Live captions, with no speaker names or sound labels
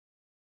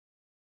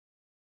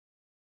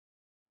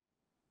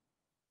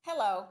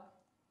Hello.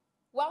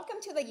 Welcome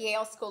to the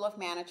Yale School of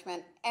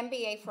Management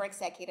MBA for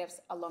Executives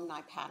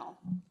Alumni Panel.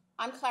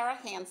 I'm Clara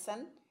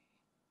Hansen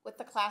with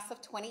the class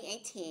of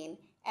 2018,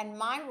 and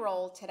my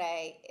role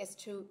today is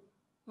to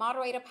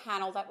moderate a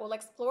panel that will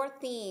explore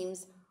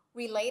themes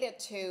related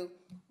to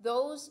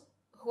those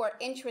who are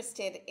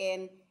interested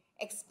in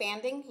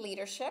expanding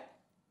leadership,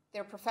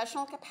 their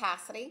professional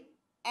capacity,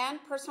 and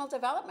personal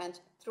development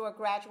through a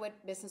graduate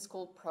business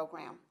school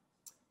program.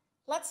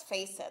 Let's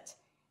face it,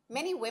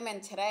 many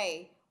women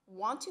today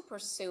want to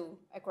pursue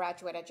a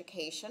graduate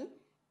education,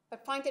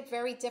 but find it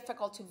very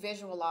difficult to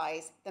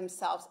visualize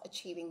themselves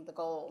achieving the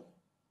goal.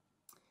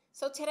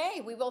 So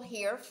today we will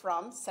hear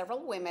from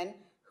several women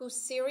who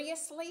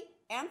seriously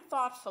and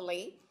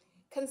thoughtfully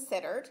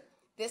considered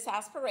this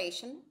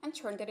aspiration and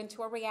turned it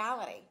into a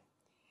reality.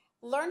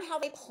 Learn how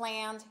they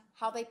planned,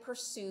 how they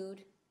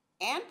pursued,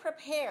 and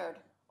prepared,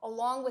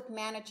 along with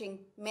managing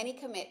many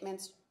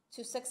commitments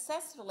to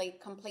successfully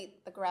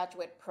complete the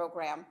graduate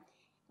program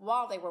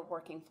while they were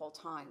working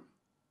full-time.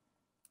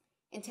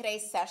 In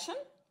today's session,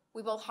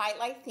 we will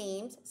highlight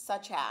themes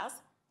such as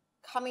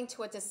coming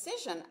to a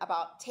decision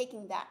about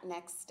taking that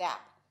next step,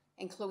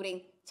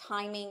 including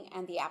timing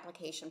and the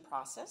application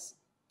process,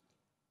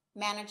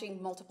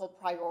 managing multiple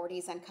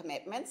priorities and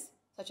commitments,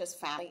 such as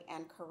family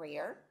and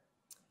career,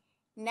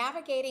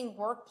 navigating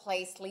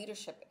workplace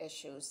leadership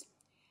issues,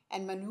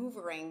 and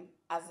maneuvering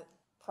as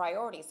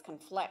priorities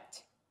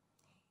conflict.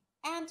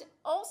 And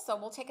also,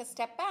 we'll take a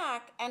step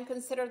back and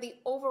consider the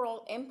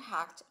overall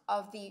impact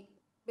of the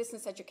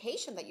business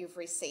education that you've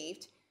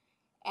received,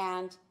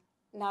 and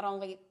not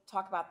only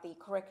talk about the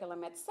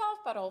curriculum itself,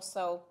 but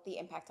also the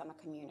impact on the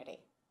community.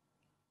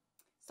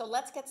 So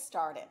let's get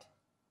started.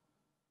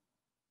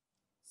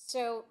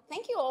 So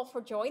thank you all for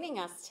joining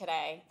us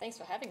today. Thanks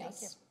for having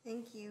us.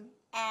 Thank you.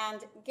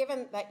 And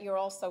given that you're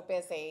all so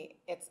busy,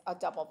 it's a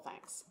double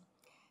thanks.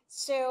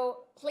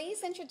 So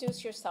please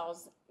introduce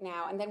yourselves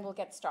now, and then we'll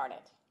get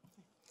started.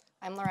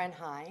 I'm Lauren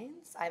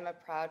Hines. I'm a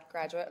proud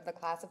graduate of the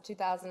class of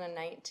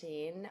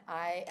 2019.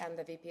 I am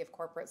the VP of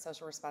Corporate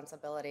Social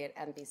Responsibility at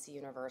NBC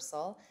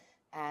Universal,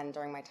 and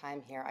during my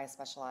time here, I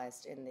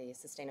specialized in the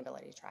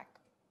sustainability track.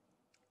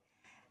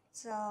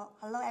 So,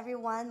 hello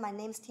everyone. My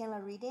name is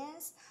Tianla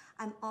Ridians.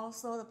 I'm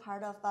also the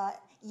part of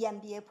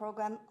MBA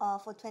program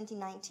for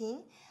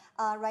 2019.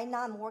 Right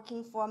now, I'm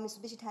working for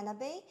Mitsubishi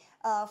Tanabe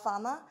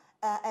Pharma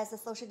as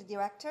Associate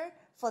Director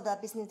for the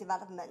Business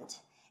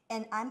Development.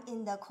 And I'm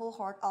in the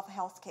cohort of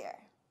healthcare.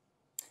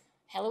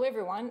 Hello,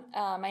 everyone.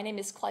 My name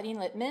is Claudine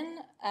Littman.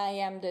 I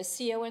am the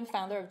CEO and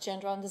founder of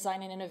Gendron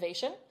Design and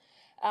Innovation.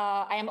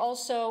 I am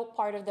also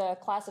part of the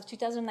class of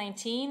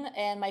 2019,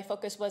 and my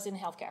focus was in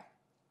healthcare.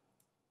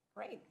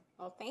 Great.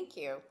 Well, thank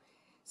you.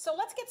 So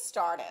let's get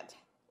started.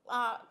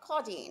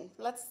 Claudine,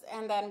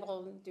 and then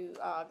we'll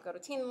go to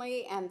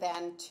Tinley and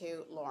then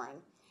to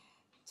Lauren.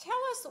 Tell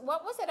us,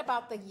 what was it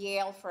about the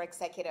Yale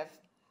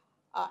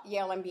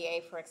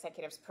MBA for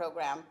Executives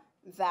program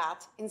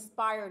that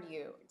inspired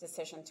your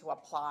decision to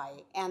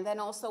apply? And then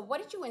also,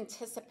 what did you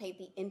anticipate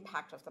the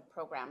impact of the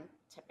program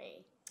to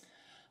be?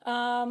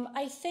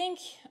 I think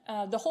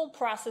the whole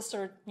process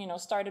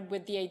started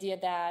with the idea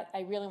that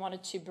I really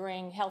wanted to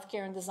bring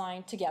healthcare and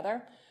design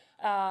together.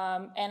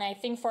 And I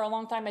think for a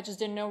long time, I just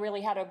didn't know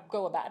really how to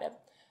go about it.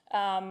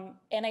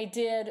 And I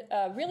did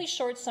a really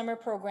short summer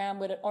program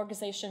with an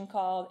organization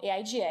called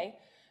AIGA.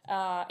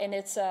 And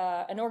it's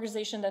an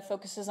organization that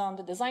focuses on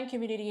the design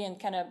community and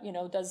kind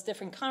of, does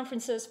different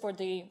conferences for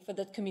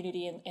the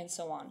community and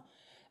so on.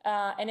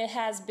 And it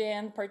has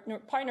been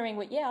partnering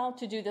with Yale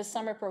to do this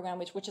summer program,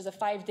 which is a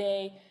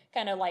 5-day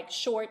kind of like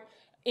short,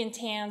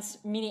 intense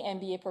mini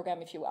MBA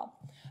program, if you will.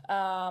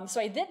 So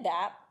I did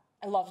that.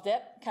 I loved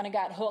it. Kind of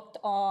got hooked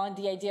on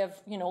the idea of,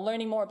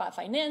 learning more about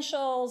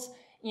financials,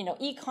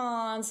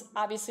 econs.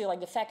 Obviously, like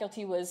the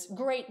faculty was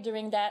great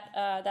during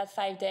that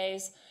 5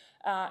 days.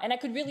 And I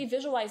could really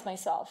visualize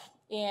myself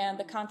in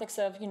the context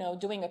of,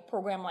 doing a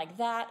program like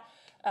that.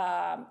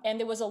 And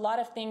there was a lot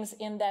of things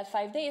in that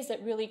 5 days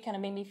that really kind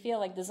of made me feel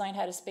like design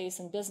had a space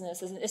in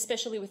business,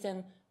 especially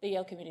within the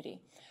Yale community.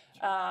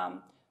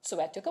 So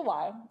that took a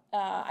while.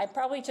 I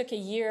probably took a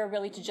year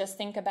really to just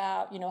think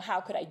about, how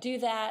could I do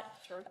that?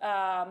 Sure.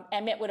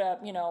 I met with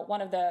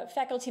one of the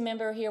faculty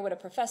member here, with a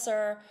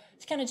professor,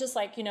 to kind of just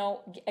like,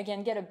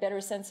 again, get a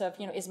better sense of,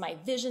 is my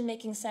vision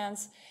making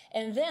sense?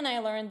 And then I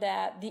learned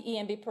that the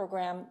EMBA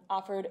program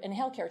offered a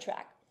healthcare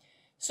track.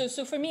 So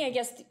for me, I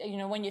guess,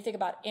 when you think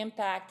about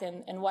impact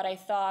and what I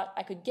thought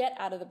I could get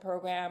out of the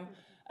program,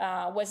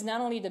 was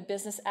not only the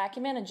business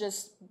acumen and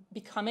just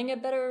becoming a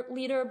better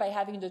leader by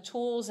having the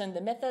tools and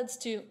the methods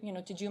to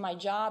do my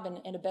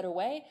job in a better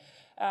way,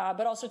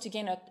 but also to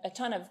gain a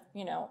ton of,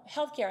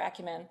 healthcare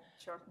acumen.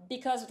 Sure.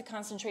 Because of the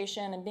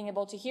concentration and being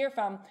able to hear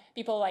from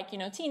people like,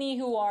 Tini,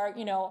 who are,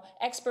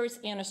 experts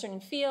in a certain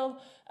field,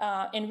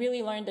 and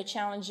really learn the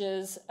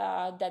challenges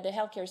that the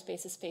healthcare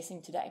space is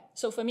facing today.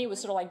 So for me, it was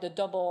sort of like the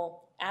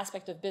double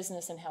aspect of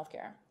business and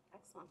healthcare.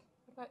 Excellent.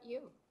 What about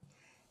you?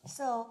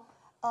 So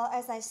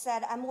As I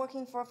said, I'm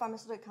working for a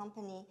pharmaceutical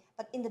company,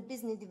 but in the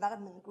business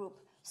development group.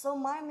 So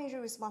my major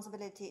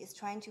responsibility is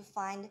trying to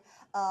find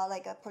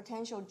like a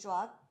potential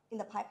drug in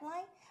the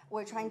pipeline.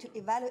 We're trying to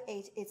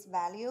evaluate its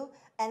value,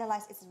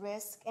 analyze its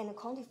risk, and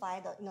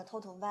quantify the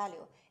total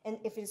value. And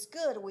if it's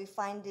good, we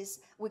find this,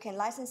 we can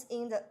license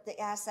in the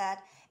asset,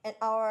 and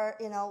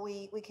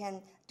we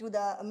can do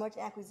the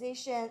merger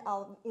acquisition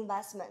of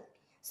investment.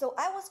 So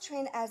I was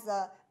trained as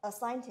a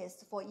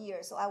scientist for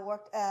years. So I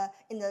worked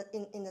in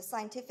the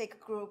scientific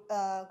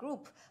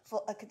group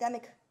for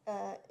academic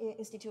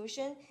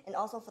institution and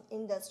also for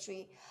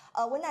industry.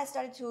 When I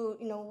started to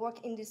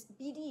work in this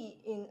BD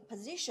in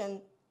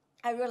position,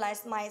 I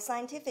realized my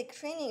scientific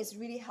training is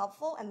really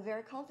helpful. I'm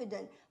very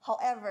confident.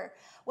 However,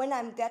 when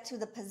I get to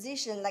the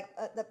position, like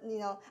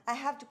I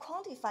have to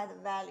quantify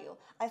the value.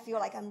 I feel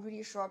like I'm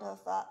really short of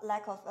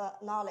lack of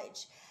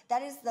knowledge.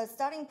 That is the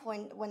starting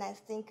point when I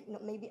think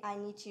maybe I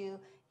need to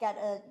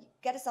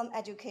get some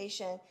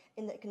education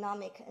in the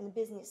economic and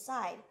business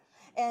side.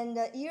 And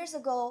years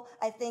ago,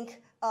 I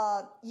think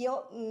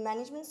Yale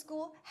Management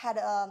School had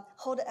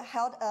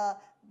held a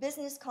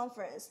business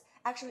conference.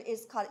 Actually,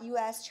 it's called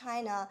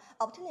U.S.-China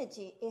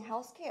Opportunity in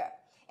Healthcare.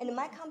 And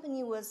my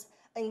company was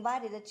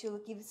invited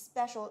to give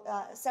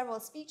several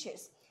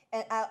speeches.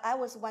 And I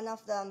was one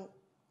of the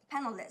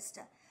panelists.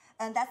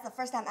 And that's the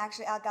first time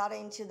actually I got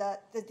into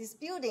this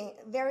building,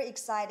 very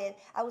excited.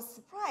 I was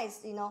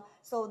surprised,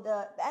 So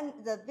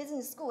the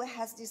business school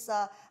has this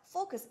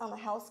focus on the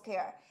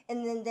healthcare.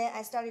 And then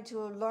I started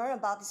to learn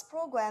about this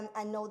program.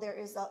 I know there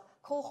is a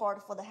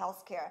cohort for the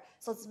healthcare.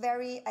 So it's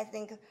very, I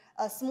think,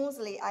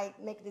 smoothly I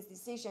make this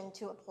decision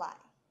to apply.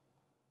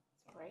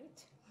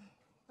 Great.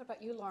 What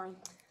about you, Lauren?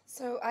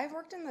 So I've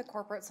worked in the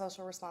corporate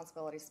social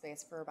responsibility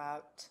space for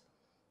about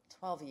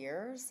 12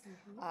 years,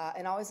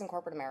 and always in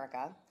corporate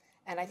America.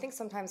 And I think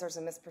sometimes there's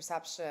a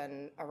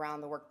misperception around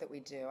the work that we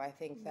do. I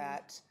think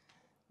that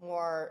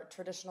more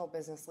traditional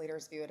business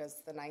leaders view it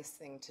as the nice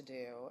thing to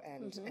do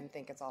and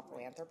think it's all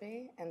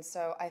philanthropy. And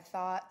so I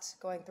thought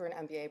going through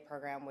an MBA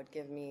program would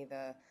give me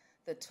the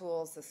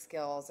tools, the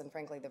skills, and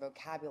frankly the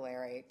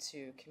vocabulary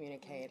to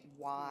communicate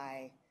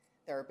why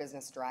there are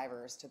business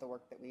drivers to the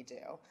work that we do.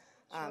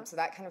 So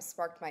that kind of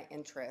sparked my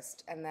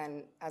interest. And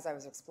then as I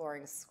was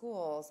exploring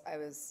schools, I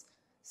was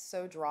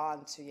so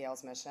drawn to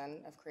Yale's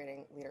mission of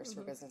creating leaders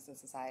for business and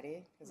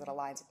society because it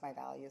aligns with my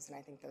values, and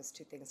I think those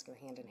two things go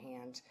hand in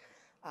hand.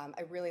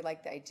 I really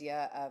like the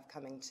idea of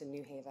coming to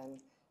New Haven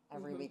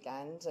every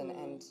weekend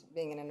and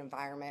being in an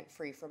environment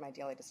free from my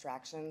daily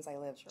distractions. I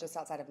live just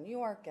outside of New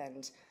York,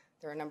 and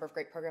there are a number of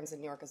great programs in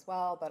New York as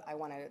well, but I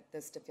wanted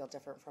this to feel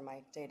different from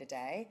my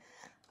day-to-day.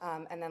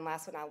 And then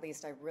last but not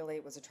least, I really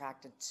was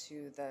attracted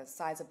to the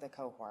size of the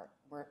cohort.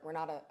 We're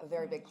not a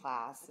very big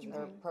class, and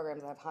there are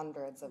programs that have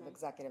hundreds of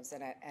executives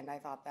in it, and I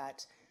thought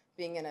that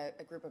being in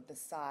a group of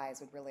this size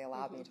would really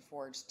allow me to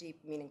forge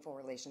deep, meaningful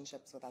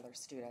relationships with other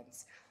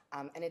students.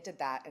 And it did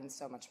that and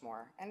so much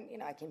more.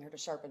 And I came here to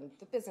sharpen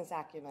the business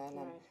acumen,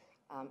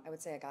 and I would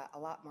say I got a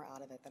lot more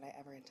out of it than I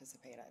ever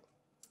anticipated.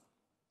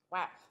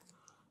 Wow.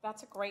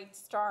 That's a great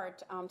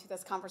start to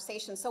this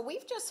conversation. So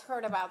we've just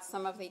heard about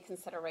some of the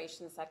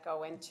considerations that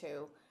go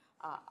into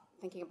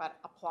thinking about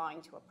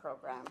applying to a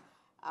program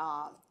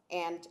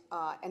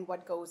and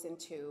what goes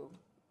into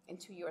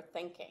your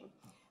thinking.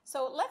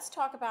 So let's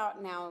talk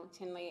about now,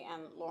 Tinley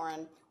and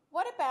Lauren,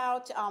 what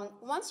about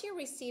once you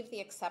receive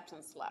the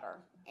acceptance letter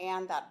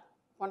and that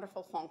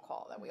wonderful phone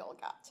call that we all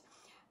got,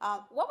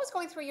 what was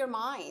going through your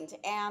mind,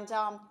 and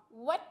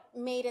what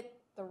made it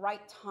the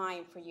right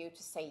time for you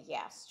to say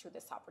yes to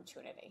this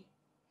opportunity?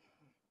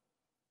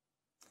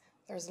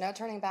 There's no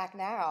turning back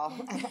now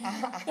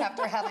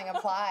after having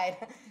applied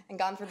and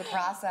gone through the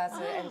process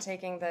and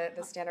taking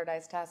the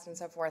standardized test and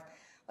so forth.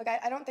 Look,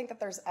 I don't think that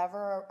there's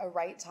ever a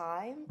right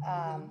time,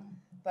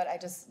 but I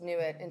just knew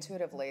it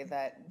intuitively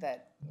that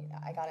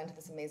I got into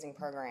this amazing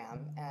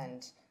program,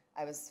 and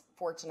I was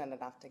fortunate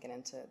enough to get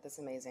into this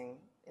amazing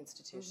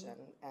institution,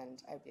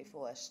 and I'd be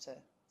foolish to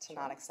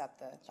not accept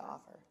the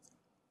offer.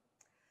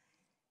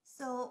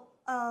 So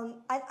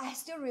I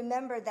still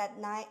remember that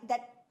night,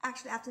 that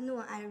actually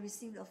afternoon, I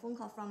received a phone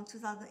call from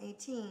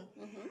 2018,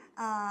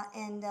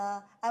 and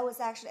I was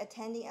actually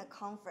attending a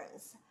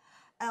conference.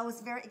 I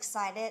was very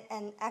excited,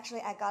 and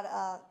actually I got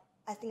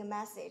I think a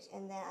message,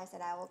 and then I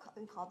said I will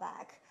call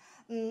back.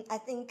 I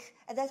think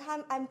at that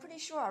time I'm pretty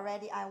sure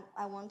already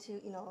I want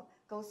to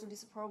go through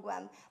this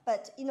program,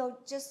 but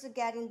just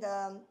getting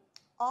the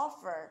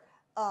offer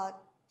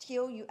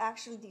till you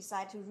actually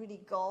decide to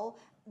really go,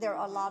 there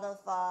are a lot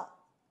of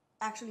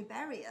actually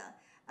barrier.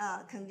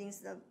 Continue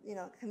to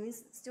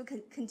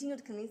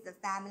convince the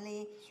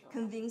family,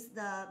 convince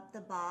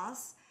the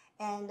boss,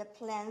 and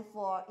plan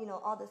for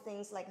all the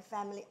things like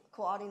family,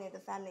 coordinate the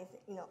family,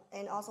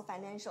 and also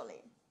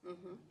financially.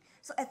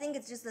 So I think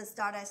it's just the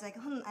start. I was like,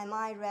 am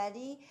I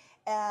ready?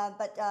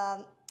 But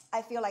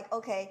I feel like,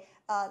 okay,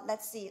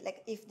 let's see,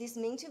 like if this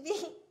meant to be,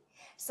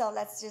 so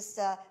let's just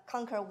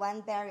conquer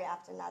one barrier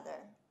after another,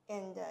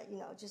 and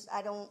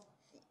I don't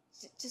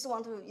just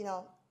want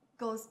to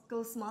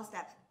go small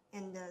step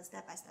and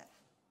step by step.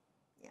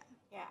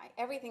 Yeah,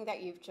 everything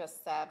that you've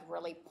just said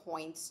really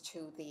points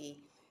to the,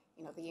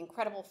 the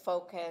incredible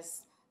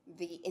focus,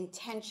 the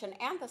intention,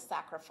 and the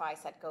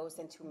sacrifice that goes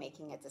into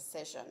making a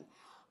decision.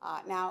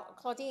 Now,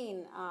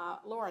 Claudine,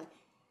 Lauren,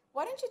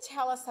 why don't you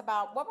tell us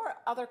about what were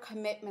other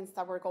commitments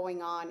that were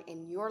going on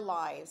in your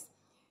lives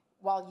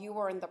while you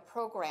were in the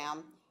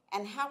program,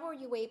 and how were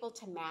you able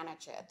to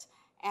manage it?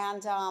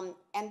 And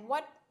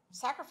what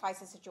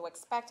sacrifices did you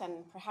expect,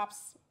 and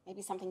perhaps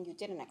maybe something you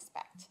didn't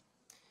expect?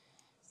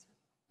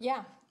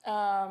 Yeah,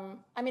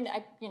 I mean,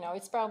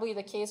 it's probably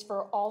the case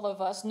for all of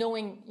us,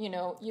 knowing,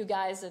 you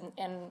guys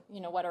and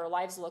what our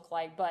lives look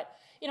like. But,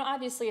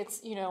 obviously it's,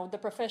 the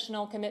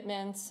professional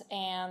commitments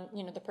and,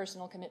 the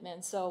personal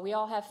commitments. So we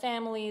all have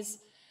families.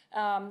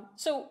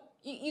 So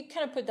you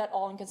kind of put that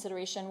all in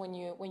consideration when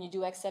you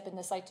do accept and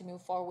decide to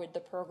move forward with the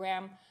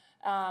program.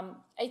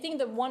 I think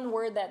the one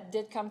word that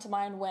did come to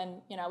mind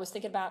when, I was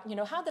thinking about,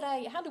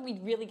 how do we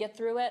really get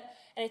through it?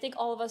 And I think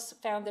all of us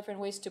found different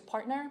ways to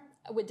partner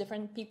with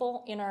different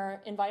people in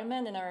our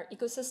environment, in our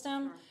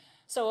ecosystem. Sure.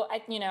 So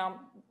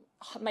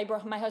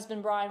my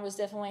husband, Brian, was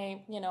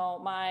definitely,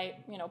 my,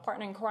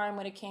 partner in crime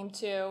when it came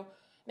to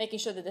making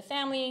sure that the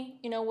family,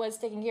 was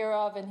taken care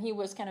of, and he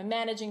was kind of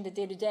managing the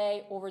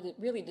day-to-day over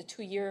the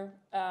 2 year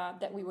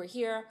that we were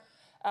here.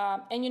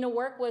 And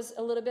work was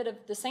a little bit of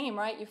the same,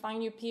 right? You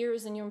find your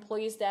peers and your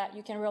employees that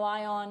you can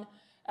rely on,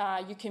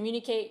 you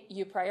communicate,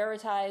 you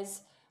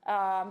prioritize,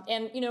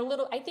 and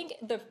I think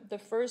the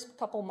first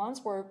couple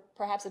months were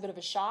perhaps a bit of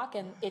a shock,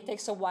 and it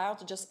takes a while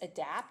to just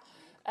adapt,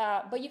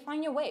 but you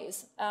find your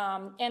ways,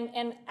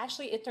 and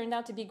actually it turned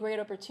out to be great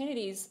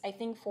opportunities, I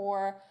think,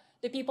 for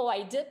the people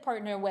I did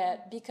partner with,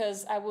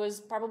 because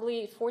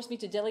it forced me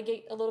to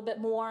delegate a little bit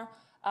more,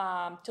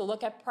 to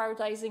look at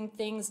prioritizing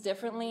things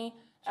differently.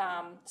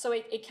 So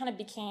it kind of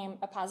became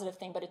a positive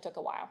thing, but it took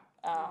a while.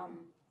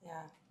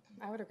 Yeah,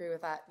 I would agree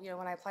with that.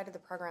 When I applied to the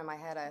program, I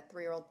had a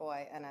 3-year-old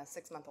boy and a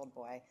 6-month-old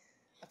boy,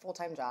 a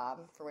full-time job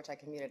for which I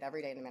commuted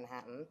every day to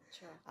Manhattan.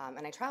 Sure.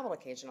 And I traveled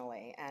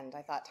occasionally, and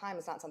I thought, time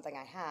is not something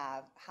I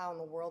have. How in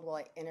the world will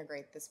I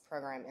integrate this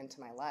program into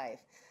my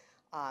life?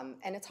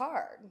 And it's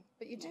hard,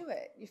 but you do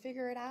it. You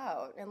figure it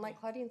out. And like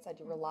Claudine said,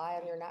 you rely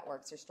on your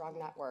networks, your strong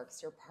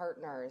networks, your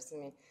partners. I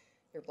mean,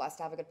 you're blessed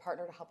to have a good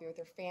partner to help you with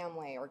your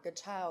family or good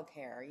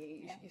childcare.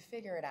 You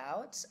figure it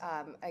out.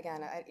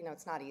 Again,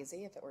 it's not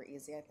easy. If it were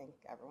easy, I think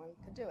everyone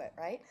could do it,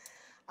 right?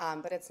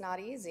 But it's not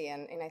easy.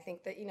 And I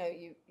think that,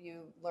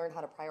 you learn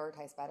how to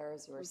prioritize better,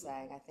 as you were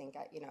saying. I think,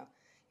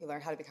 you learn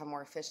how to become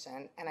more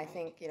efficient. And I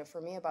think, for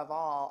me, above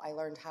all, I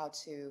learned how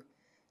to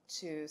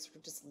sort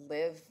of just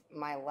live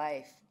my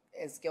life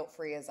as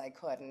guilt-free as I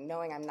could, and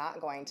knowing I'm not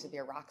going to be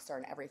a rock star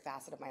in every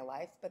facet of my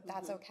life, but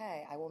that's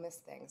okay. I will miss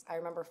things. I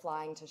remember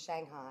flying to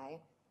Shanghai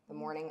the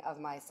morning of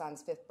my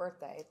son's 5th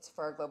birthday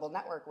for Global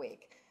Network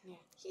Week. Yeah.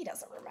 He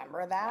doesn't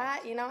remember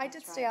that. I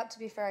did stay up, to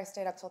be fair. I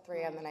stayed up till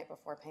 3 a.m. the night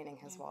before, painting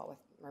his wall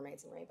with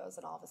mermaids and rainbows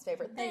and all of his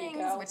favorite things,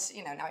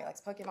 which, now he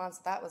likes Pokemon, so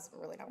that was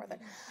really not worth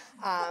it.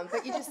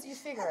 But you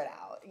figure it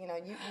out.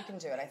 You can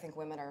do it. I think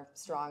women are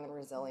strong and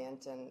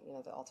resilient and,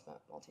 the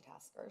ultimate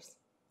multitaskers.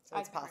 So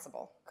it's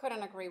possible.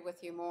 Couldn't agree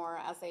with you more.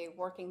 As a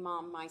working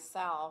mom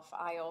myself,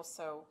 I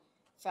also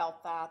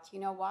felt that,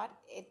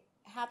 it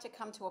had to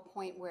come to a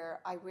point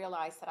where I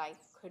realized that I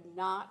could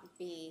not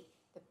be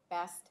the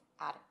best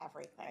at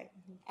everything.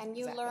 And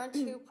you learn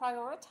to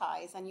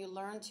prioritize, and you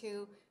learn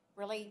to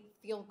really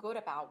feel good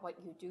about what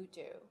you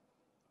do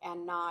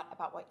and not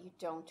about what you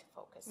don't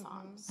focus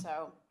on.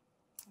 So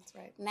that's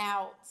right.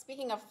 Now,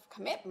 speaking of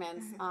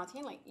commitments,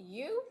 Tianli,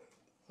 you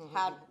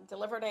had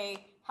delivered a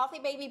healthy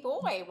baby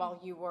boy while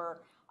you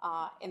were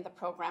in the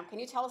program. Can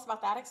you tell us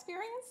about that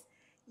experience?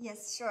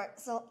 Yes, sure.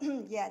 So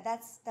yeah,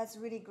 that's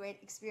really great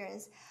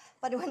experience.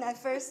 But when I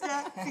first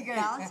figured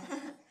out,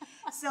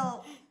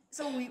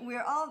 so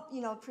we're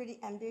all pretty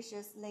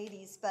ambitious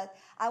ladies, but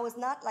I was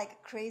not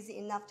like crazy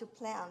enough to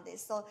plan on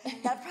this. So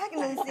that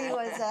pregnancy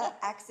was an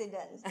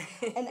accident,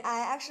 and I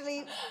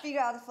actually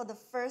figured out for the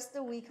first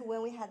week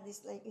when we had this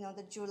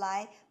the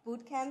July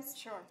boot camps,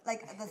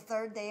 like the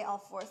 3rd day or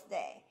 4th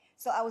day.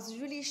 So I was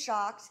really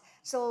shocked.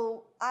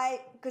 So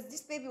because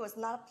this baby was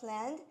not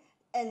planned.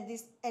 And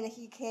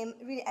he came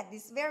really at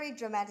this very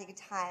dramatic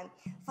time.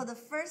 For the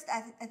first,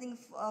 I think,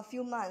 a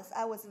few months,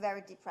 I was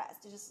very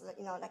depressed, just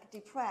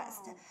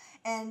depressed,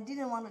 and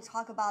didn't want to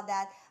talk about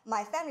that.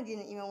 My family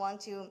didn't even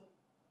want to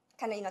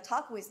kind of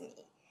talk with me.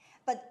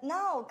 But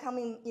now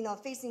coming,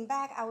 facing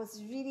back, I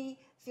was really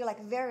feel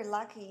like very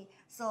lucky.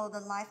 So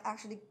the life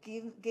actually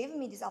gave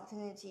me this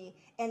opportunity,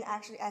 and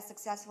actually I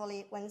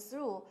successfully went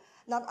through.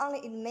 Not only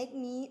it made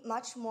me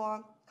much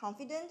more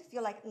confident,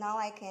 feel like now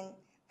I can.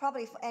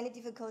 Probably for any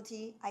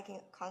difficulty, I can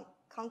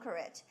conquer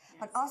it. Yes.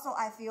 But also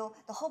I feel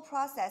the whole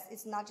process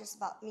is not just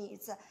about me.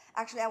 It's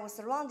actually I was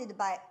surrounded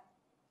by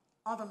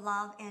all the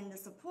love and the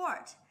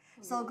support.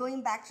 So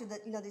going back to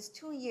these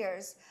 2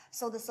 years,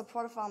 so the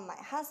support from my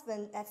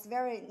husband, that's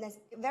very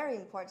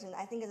important.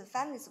 I think the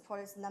family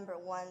support is number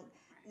one.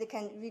 They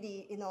can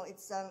really,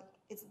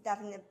 it's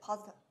definitely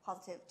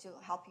positive to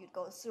help you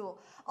go through.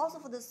 Also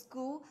for the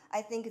school,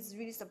 I think it's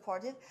really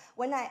supportive.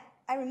 When I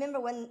I remember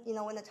when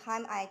the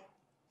time I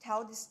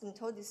told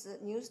this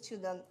news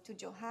to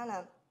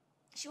Johanna,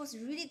 she was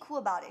really cool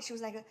about it. She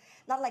was like,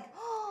 not like,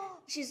 oh,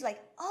 she's like,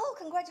 oh,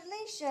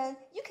 congratulations,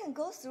 you can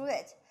go through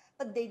it.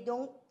 But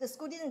the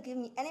school didn't give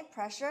me any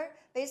pressure.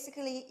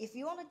 Basically, if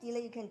you want to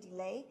delay, you can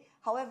delay.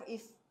 However,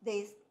 if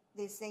they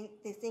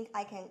think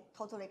I can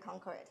totally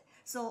conquer it.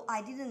 So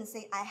I didn't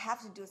say I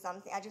have to do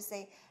something. I just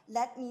say,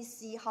 let me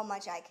see how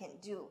much I can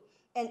do.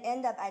 And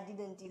end up, I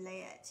didn't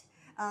delay it.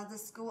 The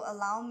school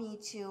allowed me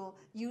to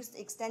use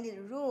the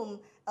extended room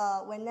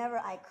whenever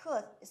I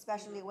could,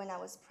 especially when I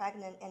was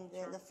pregnant and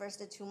the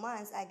first 2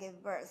 months I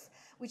gave birth,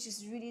 which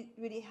is really,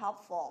 really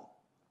helpful.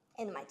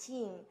 And my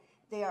team,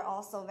 they are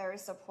also very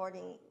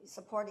supporting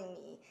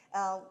me.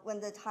 When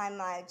the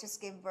time I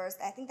just gave birth,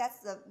 I think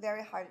that's the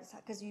very hardest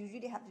because you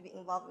really have to be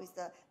involved with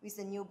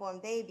the newborn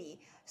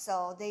baby.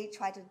 So they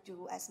try to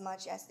do as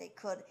much as they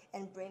could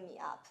and bring me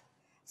up.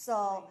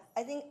 So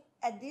I think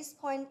at this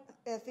point,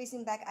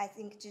 facing back, I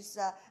think just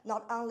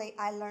not only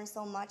I learned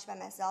so much by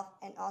myself,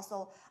 and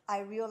also I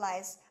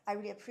realized I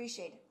really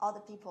appreciate all the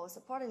people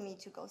supporting me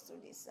to go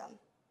through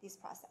this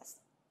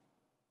process.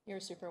 You're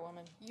a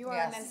superwoman. You are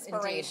an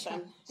inspiration.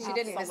 Indeed. She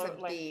didn't miss a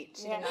beat.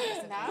 She did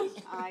not miss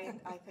a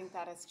beat. I think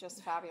that is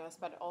just fabulous.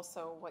 But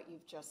also what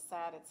you've just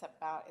said, it's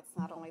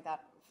not only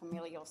that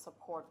familial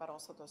support, but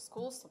also the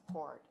school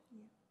support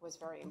was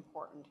very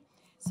important.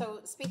 So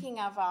speaking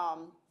of,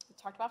 we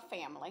talked about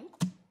family,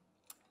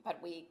 but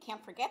we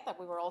can't forget that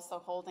we were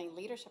also holding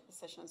leadership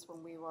positions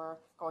when we were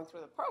going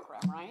through the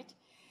program, right?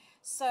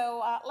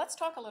 So let's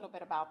talk a little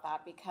bit about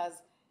that, because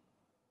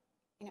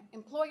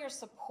employer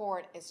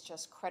support is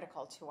just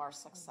critical to our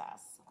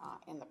success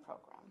in the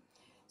program.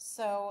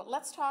 So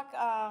let's talk,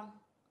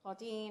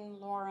 Claudine,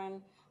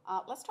 Lauren,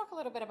 let's talk a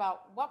little bit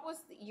about what was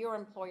your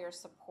employer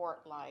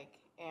support like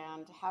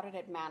and how did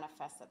it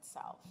manifest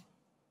itself?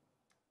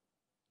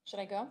 Should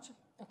I go?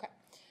 Okay.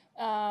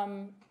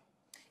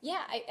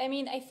 Yeah, I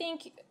mean, I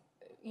think,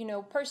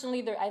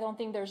 personally, I don't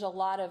think there's a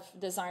lot of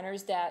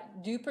designers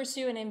that do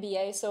pursue an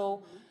MBA.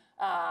 So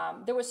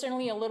there was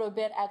certainly a little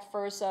bit at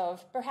first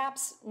of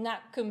perhaps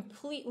not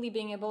completely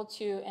being able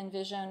to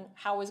envision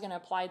how I was going to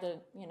apply the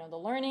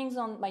learnings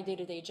on my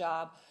day-to-day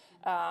job.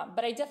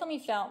 But I definitely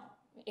felt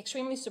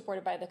extremely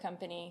supported by the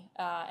company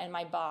and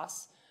my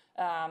boss.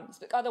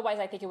 Otherwise,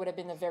 I think it would have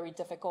been a very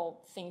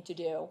difficult thing to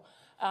do.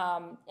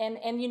 I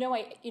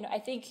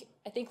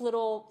think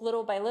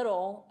little by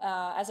little,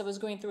 as I was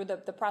going through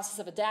the process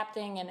of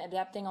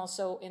adapting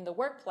also in the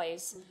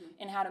workplace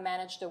and how to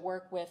manage the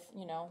work with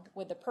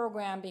the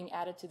program being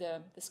added to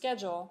the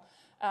schedule,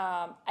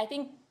 I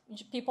think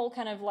people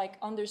kind of like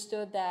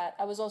understood that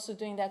I was also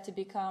doing that to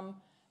become,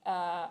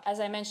 as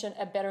I mentioned,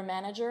 a better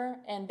manager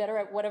and better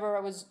at whatever I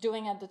was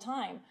doing at the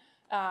time.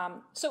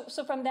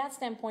 So from that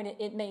standpoint,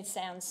 it made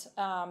sense.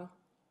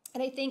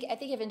 And I think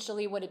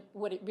eventually what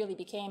it really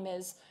became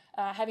is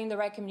having the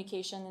right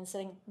communication and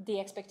setting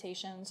the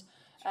expectations.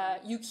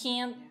 You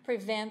can't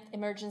prevent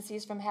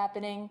emergencies from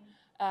happening.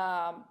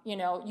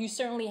 You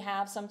certainly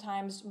have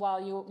sometimes while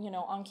you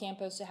on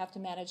campus you have to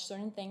manage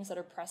certain things that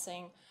are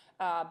pressing.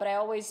 But I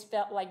always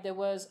felt like there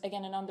was,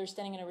 again, an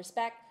understanding and a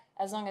respect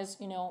as long as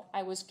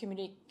I was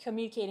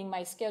communicating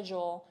my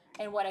schedule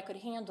and what I could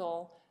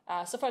handle.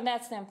 So from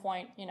that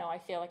standpoint, I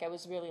feel like I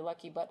was really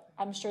lucky. But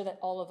I'm sure that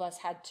all of us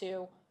had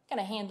to kind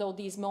of handle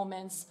these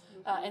moments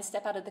and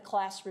step out of the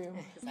classroom.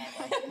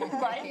 Exactly.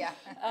 Right?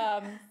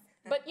 Yeah.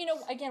 But,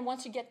 again,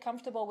 once you get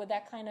comfortable with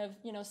that kind of,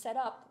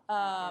 setup,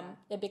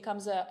 it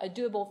becomes a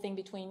doable thing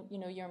between,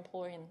 your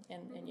employer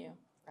and you.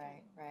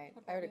 Right.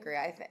 I would agree.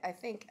 I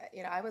think,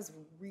 I was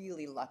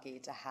really lucky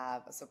to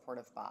have a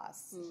supportive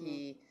boss.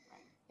 He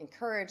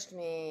encouraged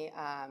me,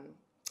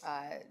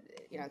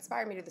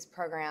 inspired me to this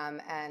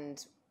program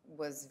and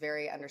was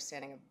very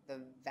understanding of the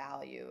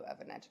value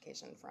of an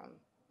education from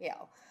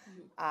Yale.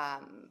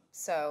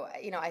 So,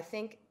 I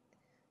think,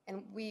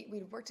 and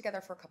we'd worked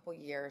together for a couple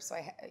years, so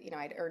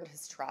I'd earned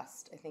his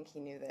trust. I think he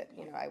knew that,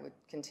 I would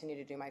continue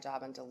to do my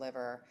job and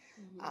deliver.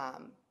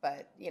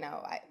 But,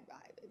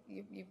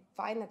 you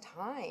find the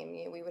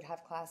time. We would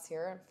have class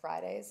here on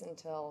Fridays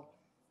until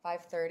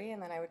 5:30,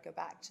 and then I would go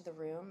back to the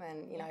room,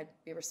 and I'd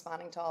be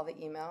responding to all the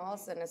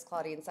emails. And as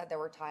Claudine said, there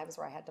were times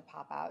where I had to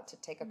pop out to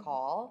take a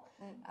call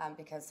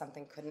because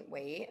something couldn't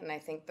wait. And I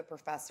think the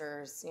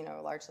professors,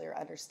 largely are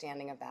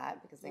understanding of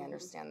that because they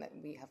understand that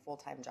we have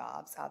full-time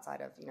jobs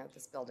outside of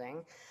this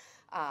building.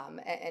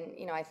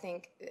 I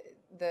think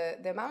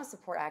the amount of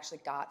support I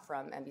actually got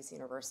from NBC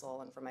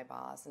Universal and from my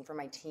boss and from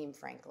my team,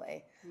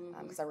 frankly,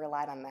 because I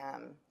relied on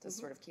them to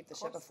sort of keep the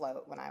ship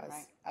afloat when I was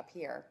up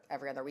here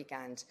every other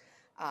weekend.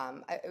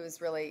 It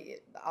was really,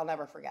 I'll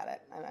never forget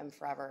it. I'm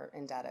forever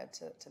indebted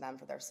to them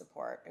for their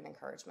support and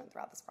encouragement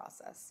throughout this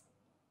process.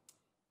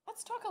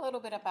 Let's talk a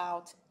little bit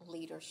about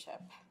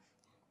leadership.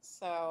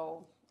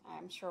 So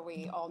I'm sure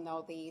we all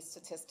know the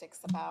statistics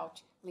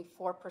about only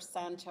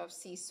 4% of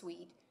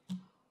C-suite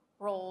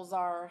roles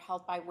are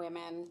held by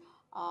women.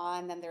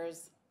 And then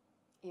there's,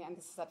 and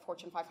this is at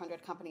Fortune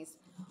 500 companies,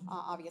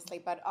 obviously,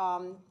 but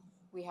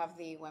we have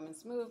the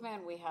women's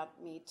movement, we have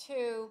Me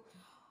Too.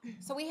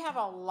 So we have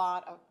a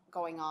lot of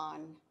going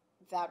on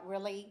that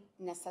really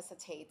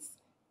necessitates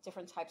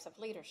different types of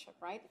leadership,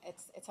 right?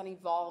 It's an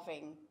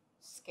evolving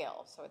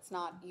skill. So it's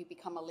not you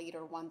become a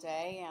leader one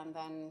day and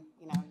then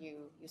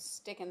you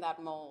stick in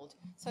that mold.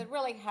 So it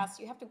really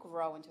you have to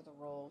grow into the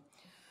role.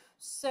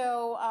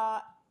 So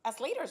as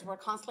leaders, we're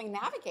constantly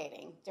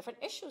navigating different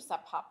issues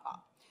that pop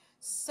up.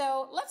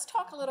 So let's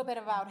talk a little bit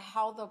about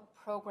how the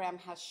program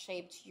has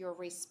shaped your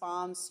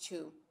response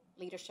to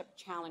leadership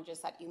challenges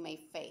that you may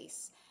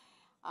face.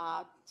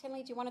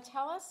 Tinley, do you want to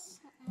tell us?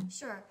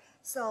 Sure.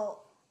 So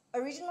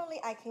originally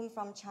I came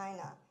from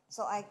China.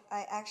 So I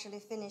actually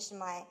finished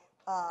my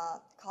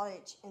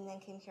college and then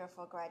came here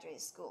for graduate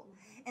school.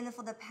 And then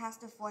for the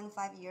past 4 and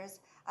 5 years,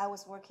 I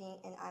was working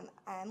and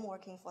I'm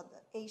working for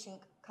the Asian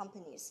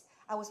companies.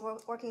 I was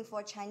working for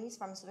a Chinese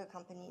pharmaceutical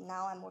company.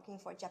 Now I'm working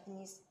for a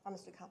Japanese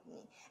pharmaceutical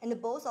company. And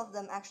both of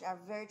them actually are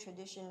very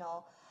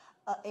traditional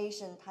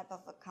Asian type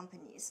of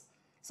companies.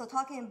 So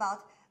talking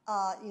about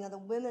the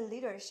women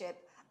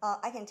leadership,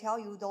 I can tell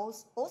you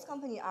both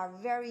companies are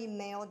very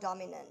male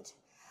dominant.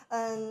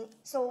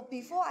 So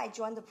before I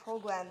joined the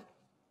program,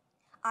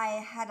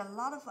 I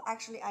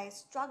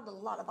struggled a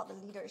lot about the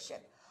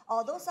leadership.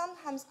 Although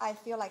sometimes I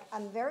feel like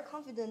I'm very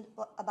confident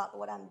about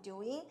what I'm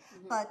doing,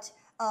 but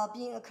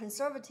being a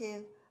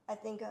conservative, I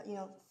think,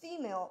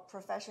 female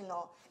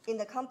professional in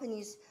the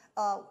companies,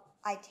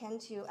 I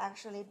tend to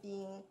actually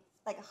being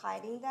like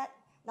hiding that,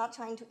 not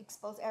trying to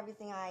expose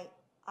everything I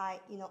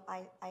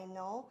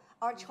know,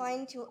 or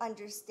trying to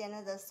understand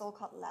the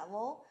so-called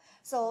level.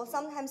 So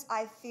sometimes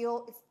I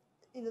feel it's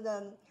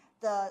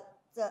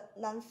the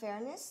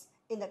non-fairness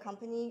in the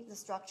company, the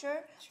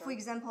structure. Sure. For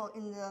example,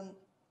 in the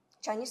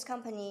Chinese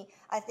company,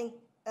 I think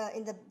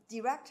in the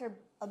director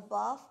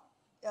above,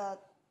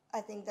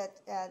 I think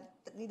that the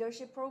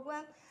leadership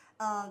program,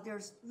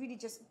 there's really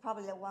just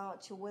probably like 1 or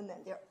 2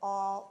 women. They're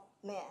all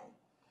men.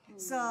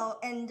 So,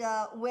 and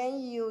when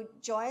you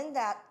join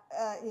that,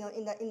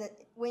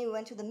 when you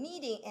went to the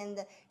meeting,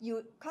 and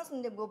you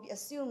constantly will be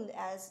assumed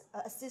as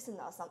an assistant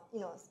or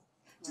something,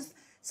 just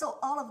so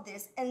all of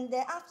this. And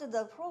then after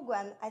the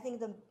program, I think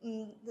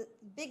the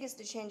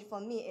biggest change for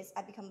me is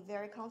I become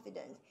very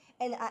confident,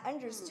 and I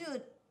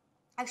understood.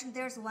 Actually,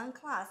 there's one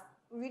class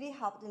really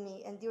helped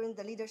me, and during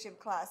the leadership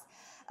class,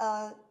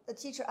 the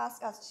teacher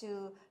asked us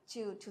to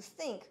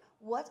think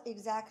what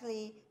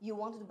exactly you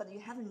wanted but you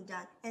haven't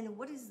done, and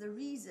what is the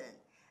reason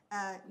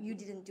you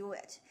didn't do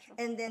it. Sure.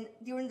 And then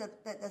during the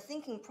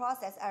thinking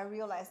process, I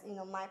realized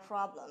my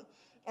problem.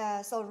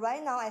 So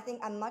right now, I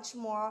think I'm much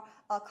more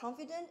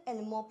confident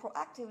and more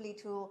proactively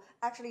to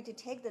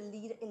take the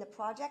lead in the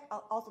project,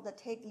 also to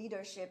take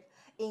leadership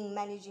in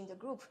managing the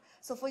group.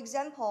 So for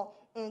example,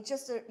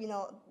 just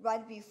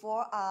right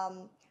before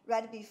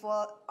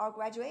our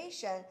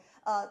graduation,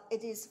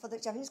 it is for the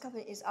Japanese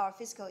company is our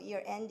fiscal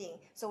year ending.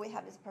 So we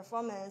have this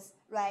performance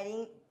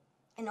writing,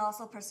 and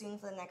also pursuing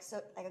for the next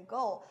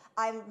goal.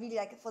 I'm really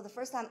for the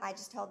first time, I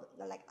just told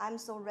them I'm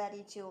so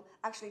ready to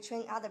actually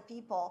train other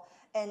people,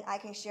 and I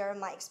can share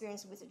my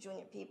experience with the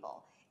junior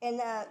people.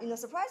 And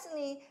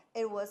surprisingly,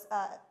 it was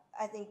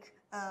I think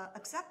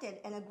accepted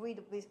and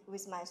agreed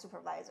with my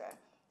supervisor.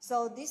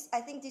 So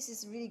I think this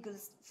is really good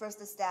first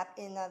step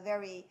in a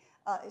very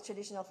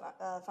traditional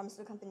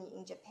pharmaceutical company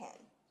in Japan.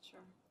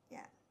 Sure.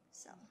 Yeah.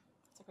 So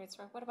that's a great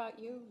story. What about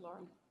you,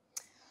 Lauren?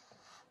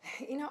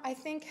 I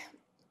think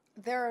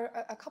there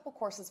are a couple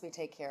courses we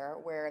take here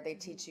where they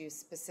teach you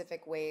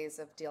specific ways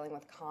of dealing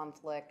with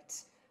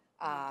conflict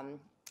and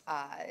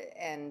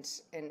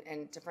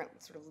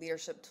different sort of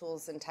leadership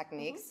tools and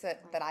techniques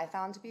that I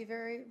found to be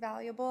very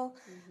valuable.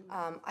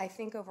 I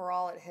think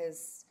overall it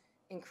has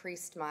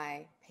increased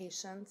my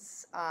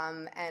patience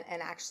and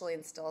actually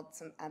instilled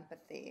some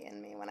empathy in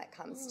me when it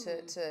comes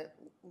to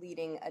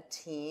leading a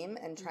team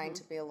and trying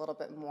to be a little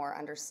bit more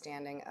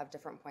understanding of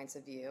different points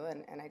of view.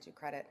 And I do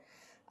credit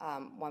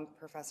one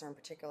professor in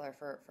particular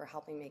for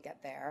helping me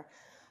get there.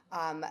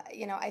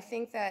 I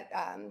think that,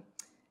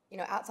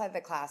 outside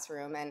the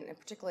classroom, and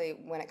particularly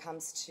when it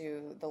comes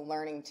to the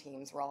learning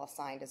teams, we're all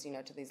assigned, as you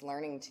know, to these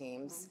learning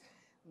teams.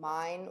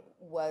 Mine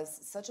was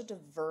such a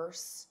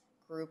diverse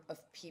group of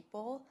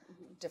people,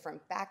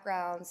 different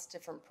backgrounds,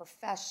 different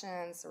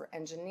professions. There were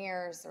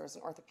engineers, there was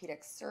an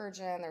orthopedic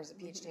surgeon, there was a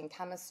PhD in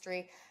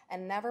chemistry,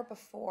 and never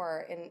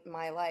before in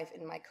my life,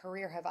 in my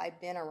career, have I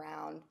been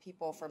around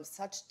people from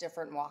such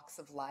different walks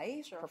of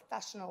life,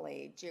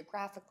 professionally,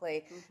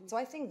 geographically. So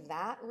I think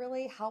that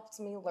really helped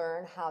me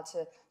learn how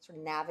to sort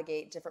of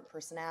navigate different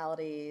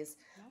personalities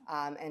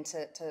and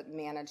to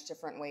manage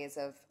different ways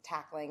of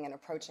tackling and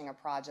approaching a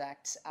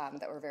project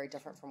that were very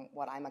different from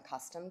what I'm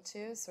accustomed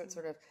to. So it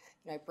sort of,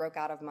 I broke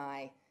out of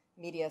my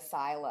media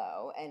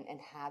silo and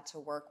had to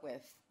work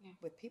with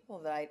people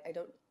that I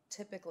don't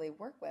typically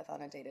work with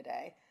on a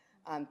day-to-day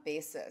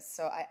basis.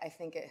 So I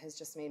think it has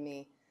just made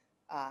me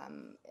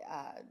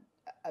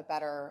a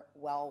better,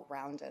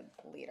 well-rounded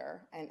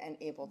leader and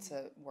able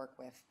to work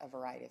with a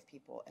variety of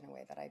people in a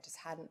way that I just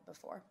hadn't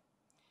before.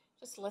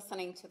 Just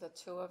listening to the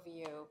two of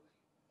you,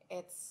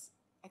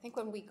 I think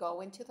when we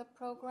go into the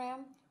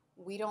program,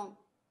 we don't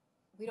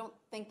we don't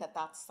think that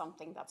that's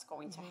something that's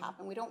going to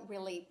happen. We don't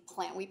really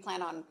plan. We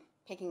plan on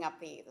picking up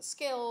the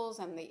skills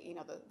and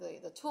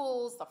the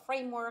tools, the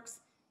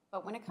frameworks.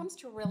 But when it comes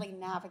to really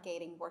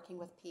navigating, working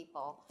with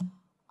people,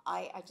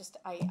 I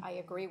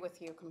agree with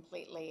you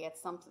completely.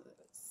 It's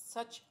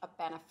such a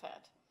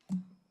benefit,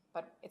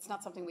 but it's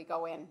not something we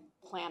go in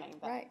planning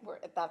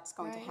that that's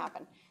going to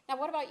happen. Now,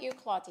 what about you,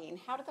 Claudine?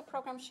 How did the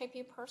program shape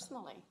you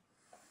personally?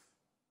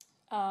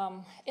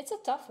 It's a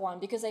tough one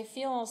because I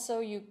feel also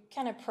you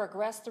kind of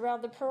progress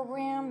throughout the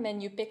program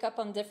and you pick up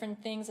on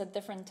different things at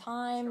different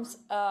times.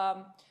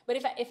 Sure. But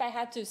if I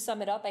had to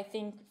sum it up, I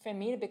think for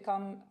me to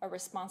become a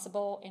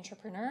responsible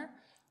entrepreneur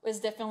was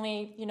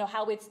definitely,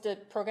 how the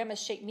program has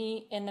shaped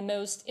me in the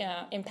most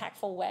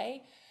impactful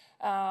way.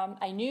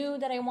 I knew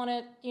that I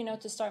wanted,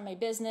 to start my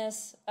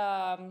business.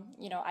 I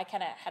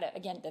kind of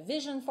had, the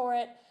vision for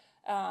it.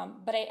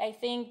 But I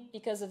think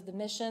because of the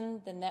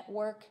mission, the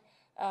network,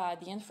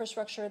 the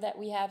infrastructure that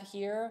we have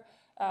here,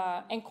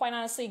 and quite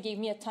honestly, it gave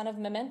me a ton of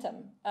momentum.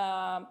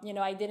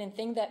 I didn't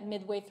think that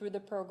midway through the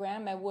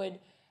program I would,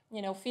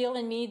 feel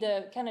in me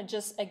the kind of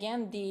just,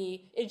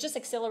 it just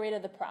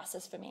accelerated the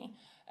process for me.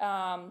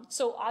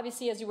 So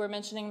obviously, as you were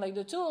mentioning, like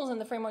the tools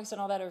and the frameworks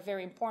and all that are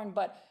very important,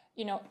 but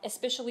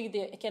especially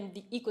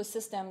the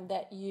ecosystem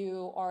that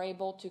you are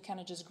able to kind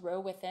of just grow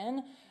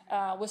within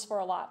was for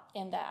a lot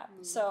in that.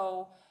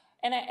 So,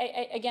 and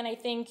I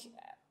think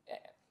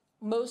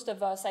most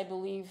of us, I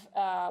believe,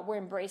 were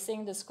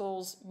embracing the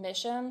school's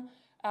mission,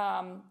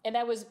 and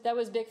that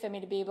was big for me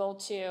to be able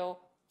to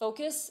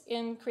focus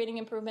in creating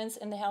improvements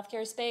in the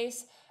healthcare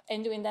space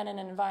and doing that in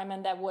an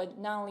environment that would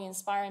not only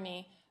inspire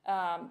me,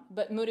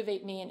 but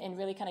motivate me and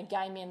really kind of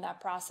guide me in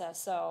that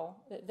process. So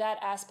that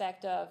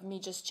aspect of me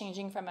just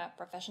changing from a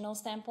professional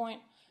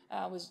standpoint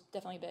was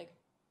definitely big.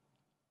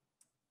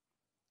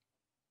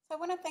 So I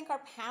want to thank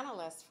our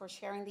panelists for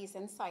sharing these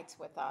insights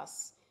with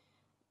us,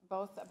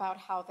 both about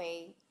how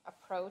they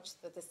approach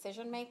the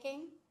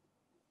decision-making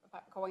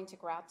about going to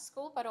grad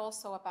school, but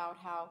also about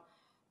how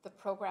the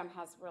program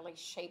has really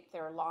shaped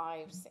their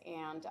lives,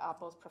 and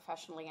both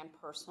professionally and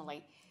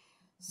personally.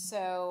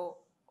 So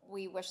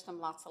we wish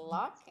them lots of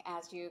luck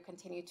as you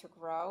continue to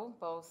grow,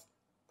 both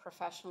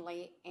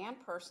professionally and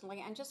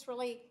personally, and just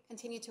really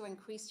continue to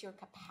increase your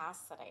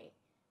capacity,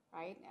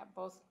 right?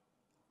 Both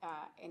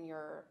in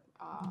your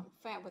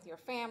with your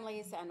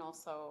families and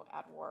also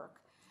at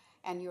work,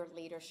 and your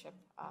leadership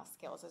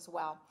skills as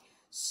well.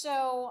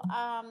 So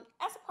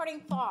as a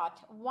parting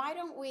thought, why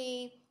don't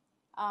we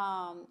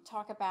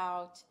talk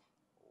about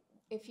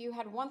if you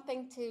had one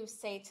thing to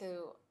say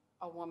to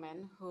a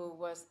woman who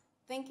was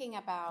thinking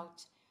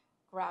about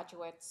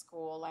graduate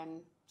school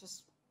and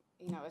just,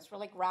 is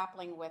really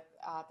grappling with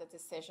the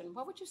decision,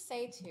 what would you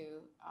say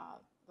to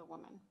the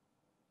woman?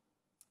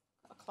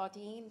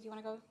 Claudine, do you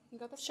want to go? You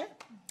go this? Sure.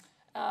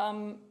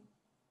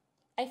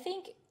 I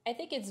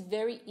think it's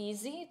very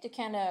easy to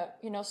kind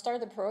of,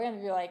 start the program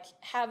and be like,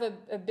 have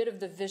a bit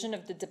of the vision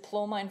of the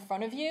diploma in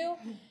front of you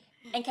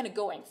and kind of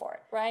going for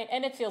it, right?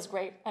 And it feels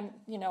great. And,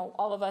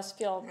 all of us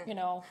feel,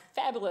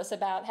 fabulous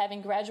about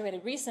having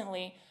graduated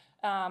recently.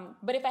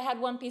 But if I had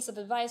one piece of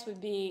advice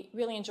would be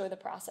really enjoy the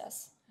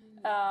process.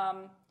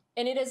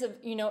 And it is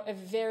a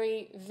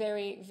very,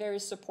 very, very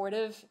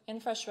supportive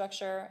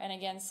infrastructure and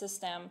again,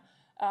 system.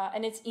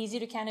 And it's easy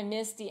to kind of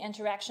miss the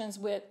interactions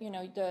with,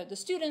 the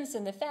students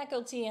and the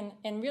faculty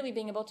and really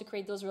being able to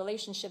create those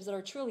relationships that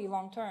are truly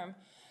long-term.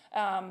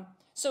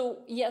 So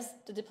yes,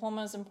 the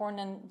diploma is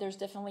important and there's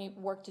definitely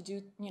work to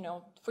do,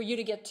 for you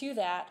to get to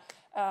that.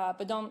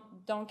 But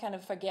don't kind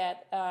of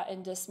forget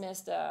and dismiss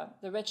the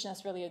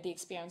richness really of the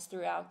experience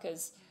throughout,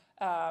 because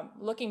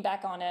looking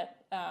back on it,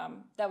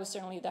 that was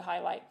certainly the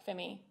highlight for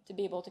me, to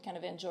be able to kind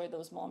of enjoy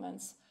those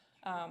moments.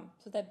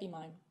 So that'd be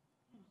mine.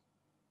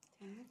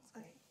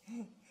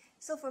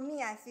 So for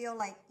me, I feel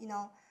like,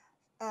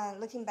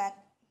 looking back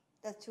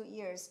the 2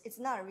 years, it's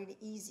not really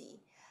easy.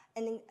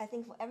 And I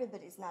think for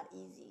everybody, it's not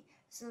easy.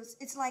 So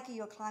it's like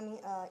you're climbing,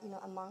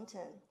 a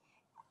mountain.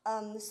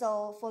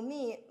 So for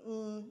me,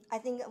 I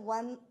think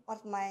one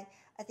of my,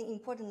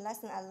 important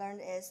lesson I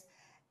learned is,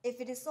 if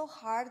it is so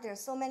hard,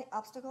 there's so many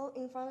obstacles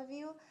in front of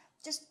you,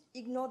 just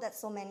ignore that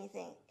so many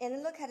things.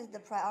 And look at the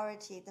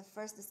priority, the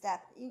first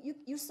step.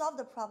 You solve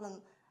the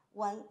problem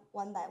one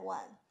by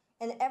one.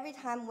 And every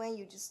time when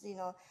you just,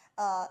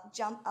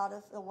 jump out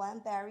of the one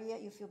barrier,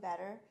 you feel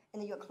better,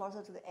 and you're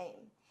closer to the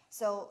aim.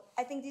 So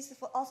I think this is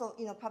for also,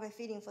 probably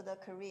fitting for the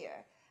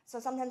career. So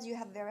sometimes you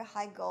have very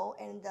high goal,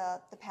 and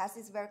the path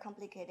is very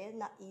complicated,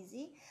 not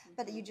easy,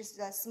 but you just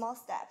small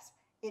steps.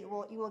 You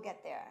will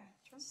get there.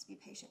 Just be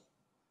patient.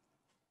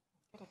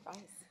 Good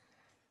advice.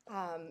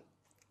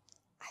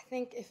 I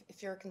think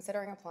if you're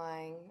considering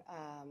applying,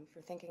 if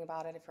you're thinking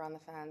about it, if you're on the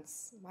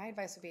fence, my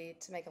advice would be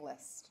to make a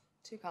list.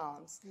 2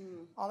 columns,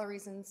 all the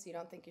reasons you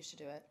don't think you should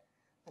do it,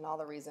 and all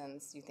the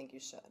reasons you think you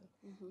should.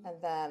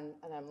 And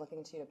I'm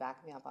looking to you to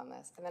back me up on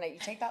this, and then you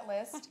take that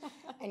list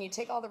and you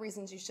take all the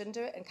reasons you shouldn't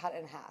do it and cut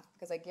it in half,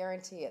 because I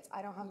guarantee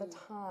I don't have the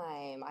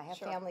time, I have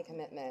family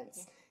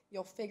commitments,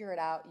 you'll figure it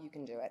out, you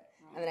can do it.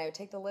 Right. And then I would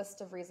take the list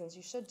of reasons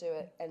you should do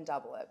it and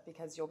double it,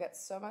 because you'll get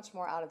so much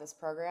more out of this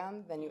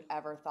program than you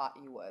ever thought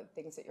you would,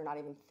 things that you're not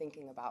even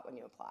thinking about when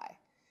you apply.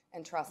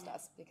 And trust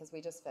us, because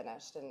we just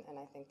finished, and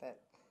I think that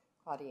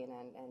Claudine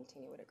and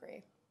Tina would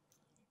agree.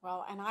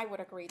 Well, and I would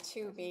agree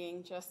too,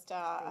 being just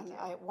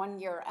 1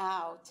 year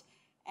out.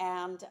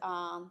 And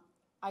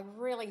I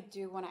really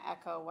do want to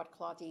echo what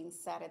Claudine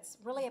said. It's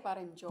really about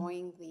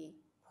enjoying the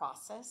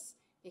process,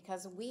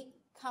 because we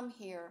come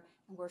here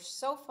and we're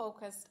so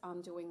focused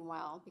on doing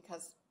well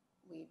because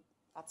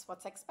that's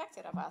what's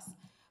expected of us.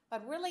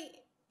 But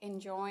really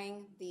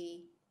enjoying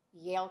the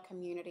Yale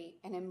community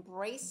and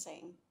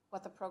embracing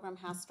what the program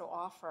has to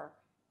offer,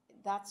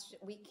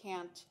 we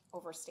can't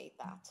overstate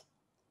that.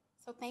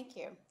 So thank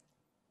you.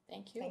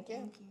 Thank you. Thank you.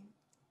 Thank you.